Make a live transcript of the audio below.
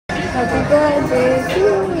Happy birthday to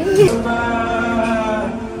me.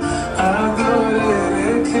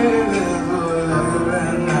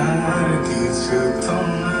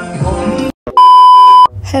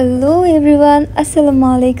 Hello everyone,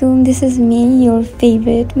 Assalamualaikum. This is me, your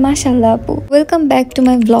favorite 𝗕𝗶𝗆। Welcome back to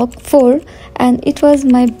my vlog 4 and it was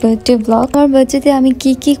my birthday vlog. আমার বার্থডেতে আমি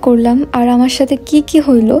কি করলাম আর আমার সাথে কি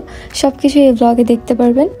হইলো সবকিছু এই ব্লগে দেখতে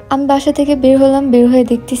পারবেন। আমি বাসা থেকে বের হলাম, বের হয়ে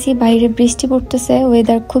দেখতেছি বাইরে বৃষ্টি পড়তেছে,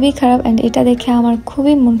 ওয়েদার খুবই খারাপ এন্ড এটা দেখে আমার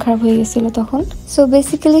খুবই মন খারাপ হয়ে গেছিল তখন। সো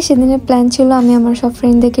বেসিক্যালি সেদিনের প্ল্যান ছিল আমি আমার সব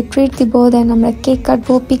ফ্রেন্ডদেরকে ট্রিট দিব, দেন আমরা কেক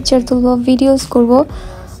কাটবো, পিকচার তুলবো, ভিডিওস করব,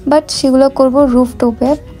 বাট সেগুলো করব রুফটপে।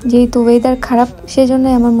 যেহেতু ওয়েদার খারাপ সেজন্য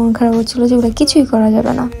আমার মন খারাপ হচ্ছিল, যেগুলো কিছুই করা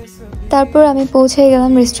যাবে না। তারপর আমি পৌঁছে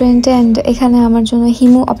গেলাম রেস্টুরেন্টে এন্ড এখানে আমার জন্য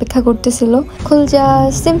হিমু অপেক্ষা করতেছিল। খুলজা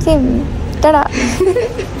same tata.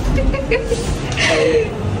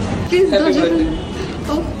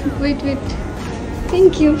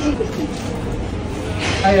 Thank you.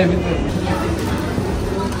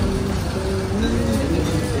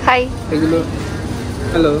 High.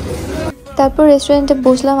 Hello. তারপর রেস্টুরেন্টে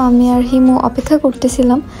বসলাম, আমি আর হিমু অপেক্ষা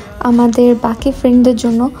করতেছিলাম আমাদের বাকি ফ্রেন্ডদের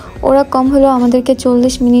জন্য। ওরা কম হলেও আমাদেরকে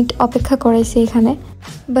 40 মিনিট অপেক্ষা করাইছে এখানে।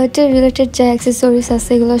 বার্থডে রিলেটেড যে অ্যাক্সেসরিজ আছে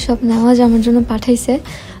এগুলো সব নেওয়াজ আমার জন্য পাঠাইছে।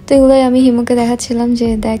 তো এগুলোই আমি হিমুকে দেখাচ্ছিলাম যে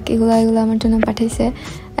দেখ এগুলো আমার জন্য পাঠাইছে।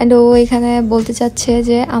 অ্যান্ড ও এখানে বলতে চাচ্ছে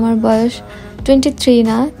যে আমার বয়স 23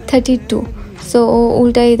 না 32। সো ও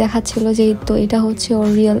উল্টাই দেখাচ্ছিল যে তো এটা হচ্ছে ওর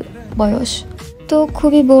রিয়েল বয়স। তো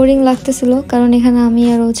খুবই বোরিং লাগতেছিল কারণ এখানে আমি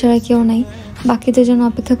আর ও ছাড়া কেউ নাই, বাকিদের জন্য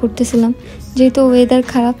অপেক্ষা করতেছিলাম। যেহেতু ওয়েদার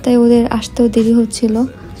খারাপ তাই ওদের আসতেও দেরি হচ্ছিল।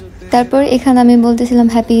 তারপর এখানে আমি বলতেছিলাম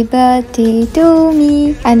happy birthday to me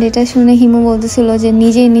and এটা শুনে হিমু বলতেছিল যে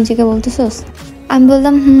নিজেই নিজেকে বলতেছোস। আমি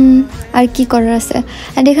বললাম আর কি করার আছে।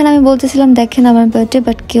 অ্যান্ড এখানে আমি বলতেছিলাম দেখেন আমার বার্থডে,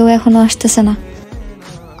 বাট কেউ এখনো আসতেছে না।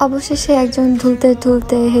 অবশেষে একজন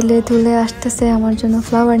ধুলতে হেলে ধুলে আসতেছে আমার জন্য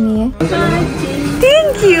ফ্লাওয়ার নিয়ে।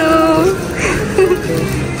 Thank you.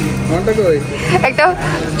 একটা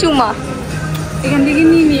চুমা এখান থেকে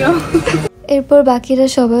নিয়ে নিও। এরপর বাকিরা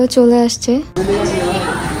সবাই চলে আসছে।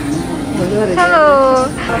 Hello,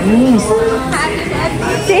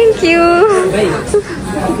 thank you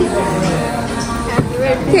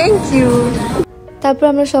thank you. তারপর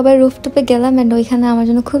আমরা সবাই রুফটপে গেলাম অ্যান্ড ওইখানে আমার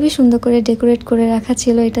জন্য খুবই সুন্দর করে ডেকোরেট করে রাখা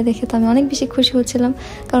ছিল। এটা দেখে তো আমি অনেক বেশি খুশি হচ্ছিলাম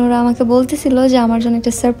কারণ ওরা আমাকে বলতেছিল যে আমার জন্য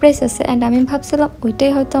একটা সারপ্রাইজ আছে অ্যান্ড আমি ভাবছিলাম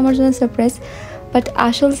ওইটাই হয়তো আমার জন্য সারপ্রাইজ, বাট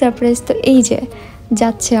আসল সারপ্রাইজ তো এই যে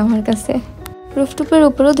যাচ্ছে আমার কাছে। রুফটপের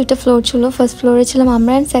উপরেও 2টা ফ্লোর ছিল। ফার্স্ট ফ্লোরে ছিলাম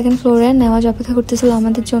আমরা অ্যান্ড সেকেন্ড ফ্লোরে নেওয়াজ অপেক্ষা করতেছিল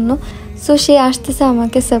আমাদের জন্য। সো সে আসতেছে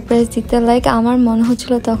আমাকে সারপ্রাইজ দিতে। লাইক আমার মনে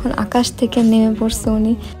হচ্ছিল তখন আকাশ থেকে নেমে পড়ছে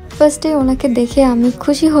উনি। ফার্স্টে ওনাকে দেখে আমি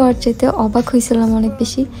খুশি হওয়ার চাইতে অবাক হয়েছিলাম অনেক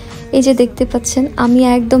বেশি। এই যে দেখতে পাচ্ছেন আমি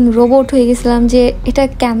একদম রোবট হয়ে গেছিলাম যে এটা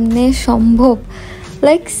কেমনে সম্ভব।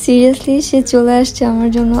 লাইক সিরিয়াসলি সে চলে আসছে আমার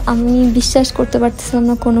জন্য, আমি বিশ্বাস করতে পারতেছিলাম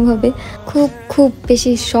না কোনোভাবে। খুব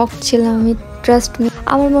বেশি শক ছিলাম আমি, ট্রাস্ট মি।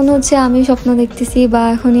 আমার মনে হচ্ছে আমি স্বপ্ন দেখতেছি বা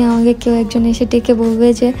এখনই আমাকে কেউ একজন এসে ডেকে বলবে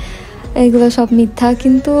যে এগুলো সব মিথ্যা,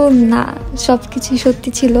 কিন্তু না, সব কিছুই সত্যি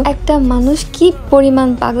ছিল। একটা মানুষ কি পরিমাণ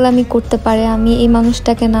পাগলামি করতে পারে আমি এই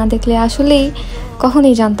মানুষটাকে না দেখলে আসলেই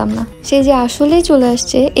কখনোই জানতাম না। সে যে আসলেই চলে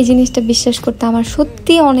আসছে এই জিনিসটা বিশ্বাস করতে আমার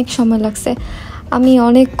সত্যি অনেক সময় লাগছে। আমি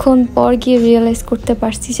অনেকক্ষণ পর গিয়ে রিয়েলাইজ করতে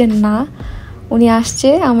পারছি যে না, উনি আসছে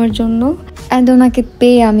আমার জন্য। অ্যান্ড ওনাকে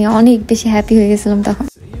পেয়ে আমি অনেক বেশি হ্যাপি হয়ে গেছিলাম তখন,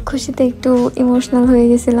 খুশিতে একটু ইমোশনাল হয়ে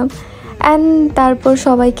গেছিলাম। অ্যান্ড তারপর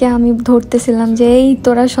সবাইকে আমি ধরতেছিলাম যে এই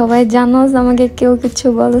তোরা সবাই জানোস আমাকে কেউ কিছু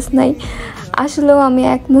বলস নাই। আসলেও আমি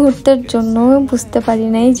এক মুহূর্তের জন্য বুঝতে পারি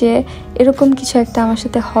নাই যে এরকম কিছু একটা আমার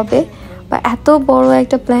সাথে হবে বা এত বড়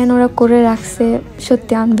একটা প্ল্যান ওরা করে রাখছে,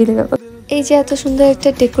 সত্যি আনবিলিভেবল। এই যে এত সুন্দর একটা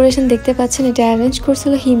ডেকোরেশন দেখতে পাচ্ছেন এটা অ্যারেঞ্জ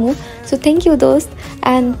করছিল হিমু। সো থ্যাংক ইউ দোস্ত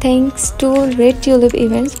and thanks to red tulip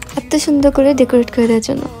events এত সুন্দর করে ডেকোরেট করে দেওয়ার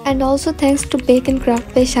জন্য। And also thanks to beck and craft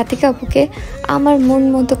by সাথিকা আপুকে আমার মন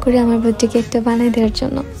মতো করে আমার বার্থডে কেকটা বানিয়ে দেওয়ার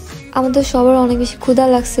জন্য। আমাদের সবার অনেক বেশি ক্ষুধা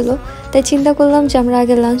লাগছিল তাই চিন্তা করলাম যে আমরা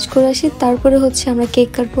আগে লাঞ্চ করে আসি, তারপরে হচ্ছে আমরা কেক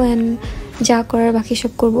কাটবো অ্যান্ড যা করার বাকি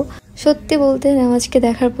সব করবো। সত্যি বলতে নেওয়াজকে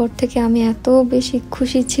দেখার পর থেকে আমি এত বেশি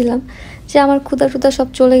খুশি ছিলাম যে আমার ক্ষুধা টুধা সব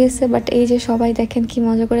চলে গেছে। বাট এই যে সবাই দেখেন কি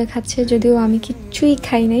মজা করে খাচ্ছে, যদিও আমি কিচ্ছুই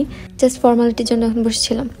খাই নাই, জাস্ট ফর্মালিটির জন্য এখন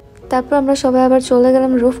বসেছিলাম। তারপর আমরা সবাই আবার চলে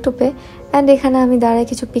গেলাম রুফটপে অ্যান্ড এখানে আমি দাঁড়ায়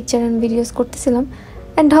কিছু পিকচার অ্যান্ড ভিডিওস করতেছিলাম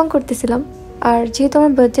অ্যান্ড ঢং করতেছিলাম। আর যেহেতু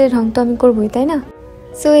আমার বার্থডে ঢং তো আমি করবোই, তাই না?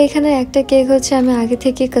 সো এখানে একটা কেক হচ্ছে আমি আগে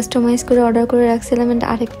থেকে কাস্টমাইজ করে অর্ডার করে রাখছিলাম অ্যান্ড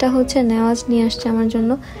আরেকটা হচ্ছে নেওয়াজ নিয়ে আসছে আমার জন্য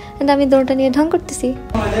অ্যান্ড আমি দুটোটা নিয়ে ঢং করতেছি।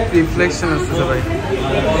 রিফ্লেকশন আছে সবাই।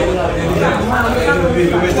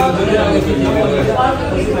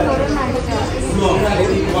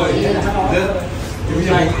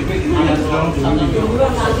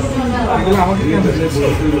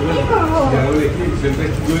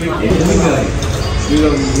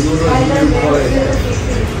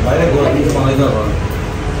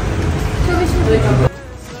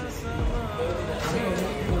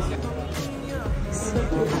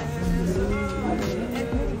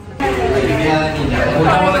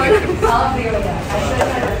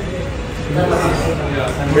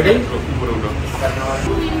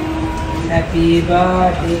 Happy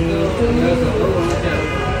birthday to you.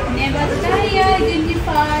 Never tired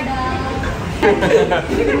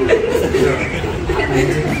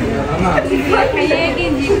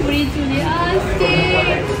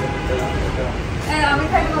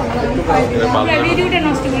ভিডিওটা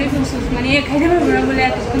নষ্ট করে ফেলছিস মানে খাইতে পারবো না বলে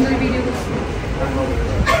এত সুন্দর ভিডিও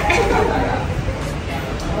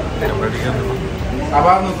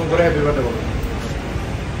আবার নতুন করে হ্যাপি বার্থডে বলো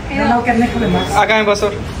आगामी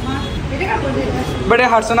बसर बड़े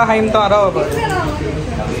हारसोना हाइम तो आ रहा होगा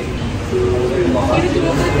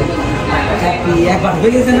একবার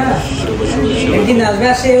হয়ে গেছে না একদিন আসবে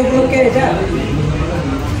আসে উপলক্ষে এটা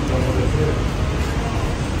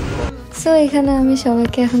সো এখানে আমি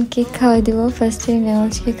সবাইকে এখন কেক খাওয়াই দিব। ফার্স্টে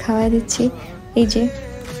নেওয়াজকে খাওয়াই দিচ্ছি। এই যে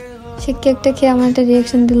সে কেকটা খেয়ে আমার একটা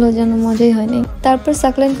রিয়াকশন দিল যেন মজাই হয়নি। তারপর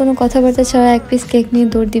সাকলাইন কোনো কথাবার্তা ছাড়া এক পিস কেক নিয়ে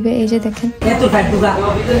দৌড় দিবে। এই যে দেখেন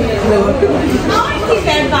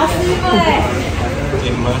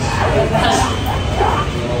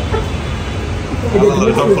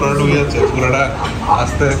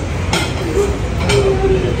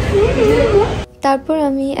তারপর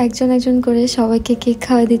আমি একজন একজন করে সবাইকে কেক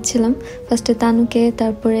খাওয়াই দিচ্ছিলাম। ফার্স্টে তানুকে,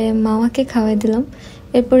 তারপরে মামাকে খাওয়াই দিলাম,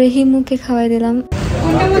 এরপরে হিমুকে খাওয়াই দিলাম,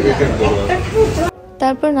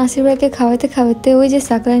 তারপর নাসির ভাইকে খাওয়াতে খাওয়াতে ওই যে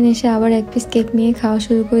সাকলাইন এসে আবার এক পিস কেক নিয়ে খাওয়া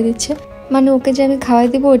শুরু করে দিচ্ছে। মানে ওকে যে আমি খাওয়াই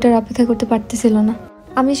দিব ওইটার অপেক্ষা করতে পারতেছিল না।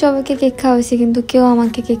 আমি সবাইকে কেক খাওয়াইছি কিন্তু কেউ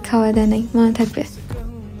আমাকে কেক খাওয়াই দেয় নাই, মনে থাকবে।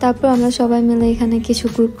 তারপর আমরা সবাই মিলে এখানে কিছু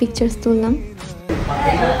গ্রুপ পিকচার্স তুললাম।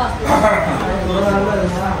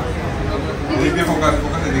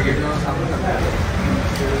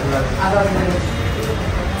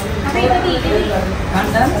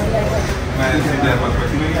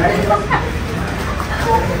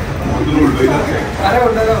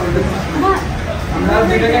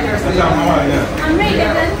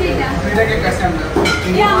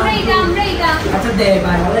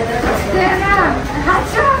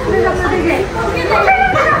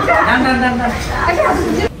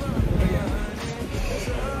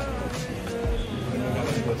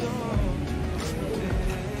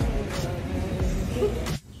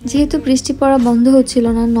 যেহেতু বৃষ্টি পড়া বন্ধ হচ্ছিল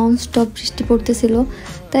না, নন স্টপ বৃষ্টি পড়তেছিল,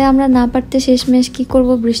 তাই আমরা না পারতে শেষমেশ কি করব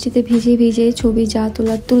বৃষ্টিতে ভিজে ভিজে ছবি যা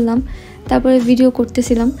তোলার তুললাম, তারপরে ভিডিও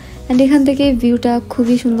করতেছিলাম। অ্যান্ড এখান থেকে ভিউটা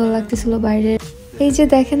খুবই সুন্দর লাগতেছিল বাইরের। এই যে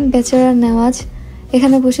দেখেন বেচারা নেওয়াজ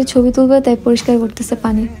এখানে বসে ছবি তুলবে তাই পরিষ্কার করতেছে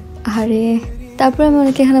পানি। আরে তারপরে আমি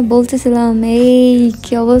অনেকে এখানে বলতেছিলাম এই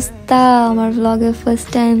কি অবস্থা, আমার ব্লগে ফার্স্ট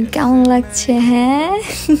টাইম, কেমন লাগছে? হ্যাঁ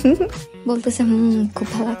বলতেছে খুব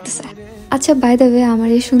ভালো লাগতেছে। আচ্ছা বাই দ্য ওয়ে, আমার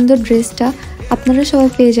এই সুন্দর ড্রেসটা আপনারা সবাই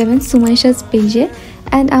পেয়ে যাবেন সুমাইশাস পেজে।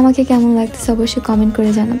 অ্যান্ড আমাকে কেমন লাগতেছে অবশ্যই কমেন্ট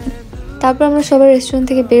করে জানাবেন। তারপর আমরা সবাই রেস্টুরেন্ট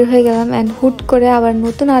থেকে বের হয়ে গেলাম। অ্যান্ড হুট করে আবার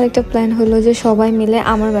নতুন আরেকটা প্ল্যান হলো যে সবাই মিলে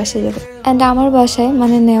আমার বাসায় যাবে। অ্যান্ড আমার বাসায়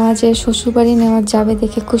মানে নেওয়াজের শ্বশুরবাড়ি নেওয়াজ যাবে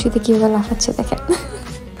দেখে খুশিতে কীভাবে লাফাচ্ছে দেখেন।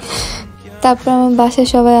 তারপর আমার বাসায়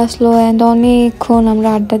সবাই আসলো। অ্যান্ড অনেকক্ষণ আমরা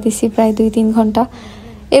আড্ডা দিছি, প্রায় 2-3 ঘন্টা।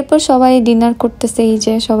 এরপর সবাই ডিনার করতেছে। এই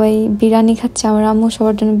যে সবাই বিরিয়ানি খাচ্ছে, আমার আম্মু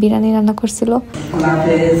সবার জন্য বিরিয়ানি রান্না করছিল।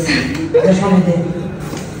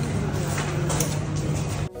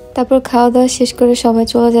 তারপর খাওয়া দাওয়া শেষ করে সবাই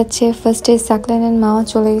চলে যাচ্ছে। ফার্স্টে সাকলাইনের মাও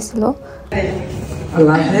চলে গেছিল।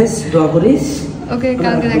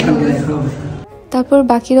 তারপর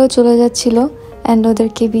বাকিরাও চলে যাচ্ছিল। অ্যান্ড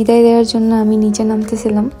ওদেরকে বিদায় দেওয়ার জন্য আমি নিচে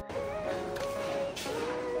নামতেছিলাম।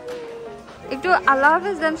 একটু আল্লাহ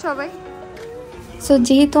হাফেজ দেন সবাই। সো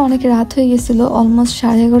যেহেতু অনেক রাত হয়ে গেছিলো, অলমোস্ট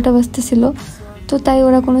 11:30 বাজতেছিল, তো তাই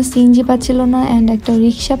ওরা কোনো সিএনজি পাচ্ছিল না। অ্যান্ড একটা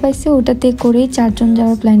রিক্সা পাইছে, ওটাতে করেই 4 জন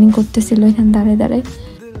যাওয়ার প্ল্যানিং করতেছিল এখানে দাঁড়ায় দাঁড়ায়।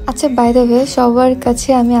 আচ্ছা বাই দ্য ওয়ে, সবার কাছে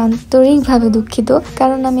আমি আন্তরিকভাবে দুঃখিত,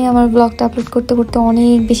 কারণ আমি আমার ব্লগটা আপলোড করতে করতে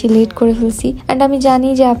অনেক বেশি লেট করে ফেলছি। অ্যান্ড আমি জানি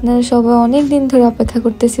যে আপনারা সবাই অনেক দিন ধরে অপেক্ষা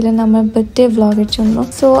করতেছিলেন আমার বার্থডে ব্লগের জন্য।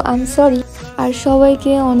 So I am sorry. আর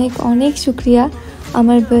সবাইকে অনেক অনেক শুক্রিয়া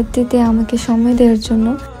আমার বার্থডেতে আমাকে সময় দেওয়ার জন্য,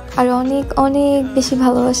 আর অনেক অনেক বেশি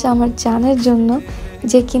ভালোবাসা আমার জানের জন্য,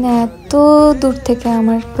 যে কিনা এত দূর থেকে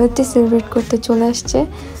আমার বার্থডে সেলিব্রেট করতে চলে আসছে।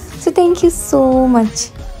 So thank you so much.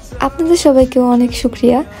 আপনাদের সবাইকেও অনেক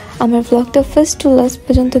শুক্রিয়া আমার ব্লগটা ফার্স্ট টু লাস্ট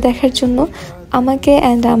পর্যন্ত দেখার জন্য। আমাকে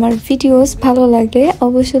অ্যান্ড আমার ভিডিওস ভালো লাগলে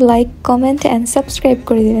অবশ্যই লাইক, কমেন্ট অ্যান্ড সাবস্ক্রাইব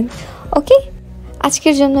করে দেবেন। ওকে,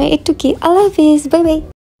 আজকের জন্য একটু কি, আল্লাহ হাফিজ, বাই বাই।